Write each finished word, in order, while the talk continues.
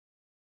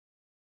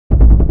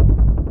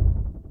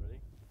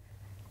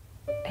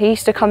He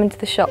used to come into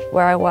the shop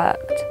where I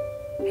worked.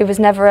 He was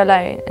never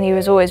alone and he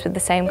was always with the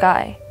same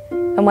guy.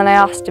 And when I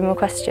asked him a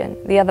question,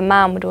 the other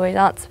man would always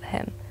answer for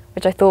him,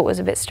 which I thought was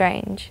a bit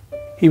strange.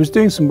 He was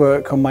doing some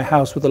work on my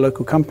house with a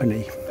local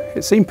company.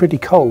 It seemed pretty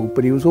cold,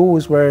 but he was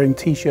always wearing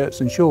t-shirts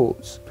and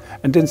shorts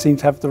and didn't seem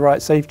to have the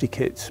right safety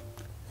kits.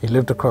 He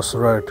lived across the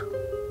road,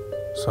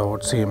 so I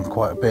would see him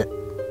quite a bit.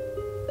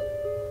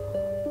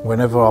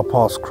 Whenever our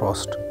paths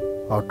crossed,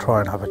 I would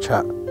try and have a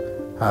chat.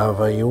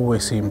 However, he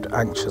always seemed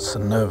anxious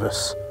and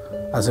nervous,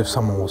 as if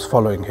someone was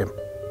following him.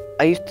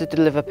 I used to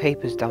deliver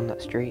papers down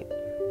that street.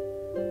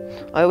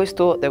 I always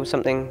thought there was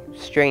something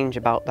strange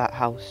about that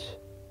house.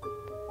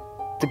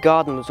 The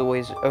garden was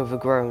always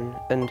overgrown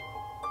and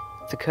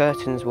the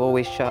curtains were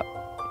always shut,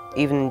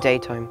 even in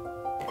daytime.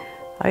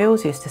 I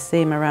always used to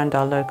see him around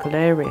our local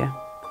area.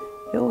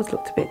 He always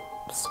looked a bit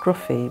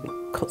scruffy,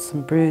 with cuts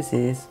and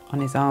bruises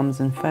on his arms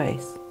and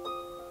face.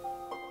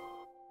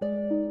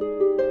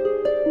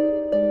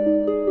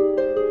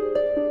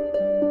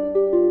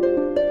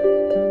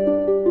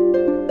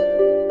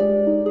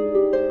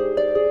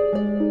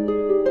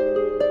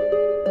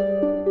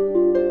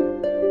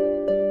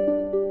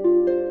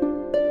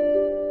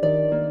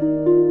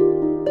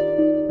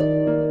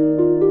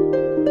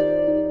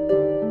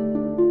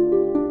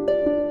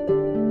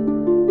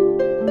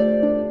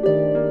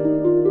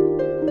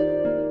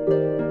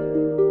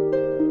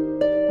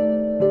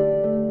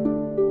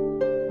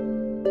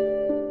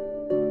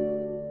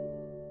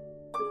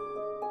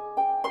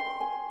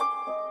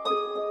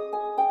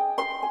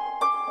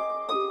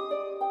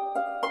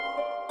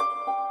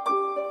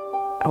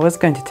 I was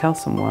going to tell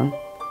someone,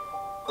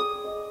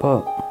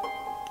 but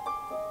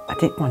I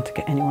didn't want to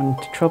get anyone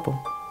into trouble.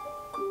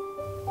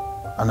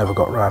 I never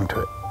got round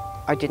to it.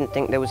 I didn't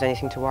think there was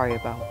anything to worry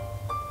about.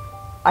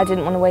 I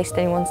didn't want to waste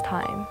anyone's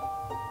time.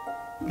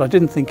 But I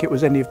didn't think it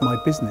was any of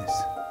my business.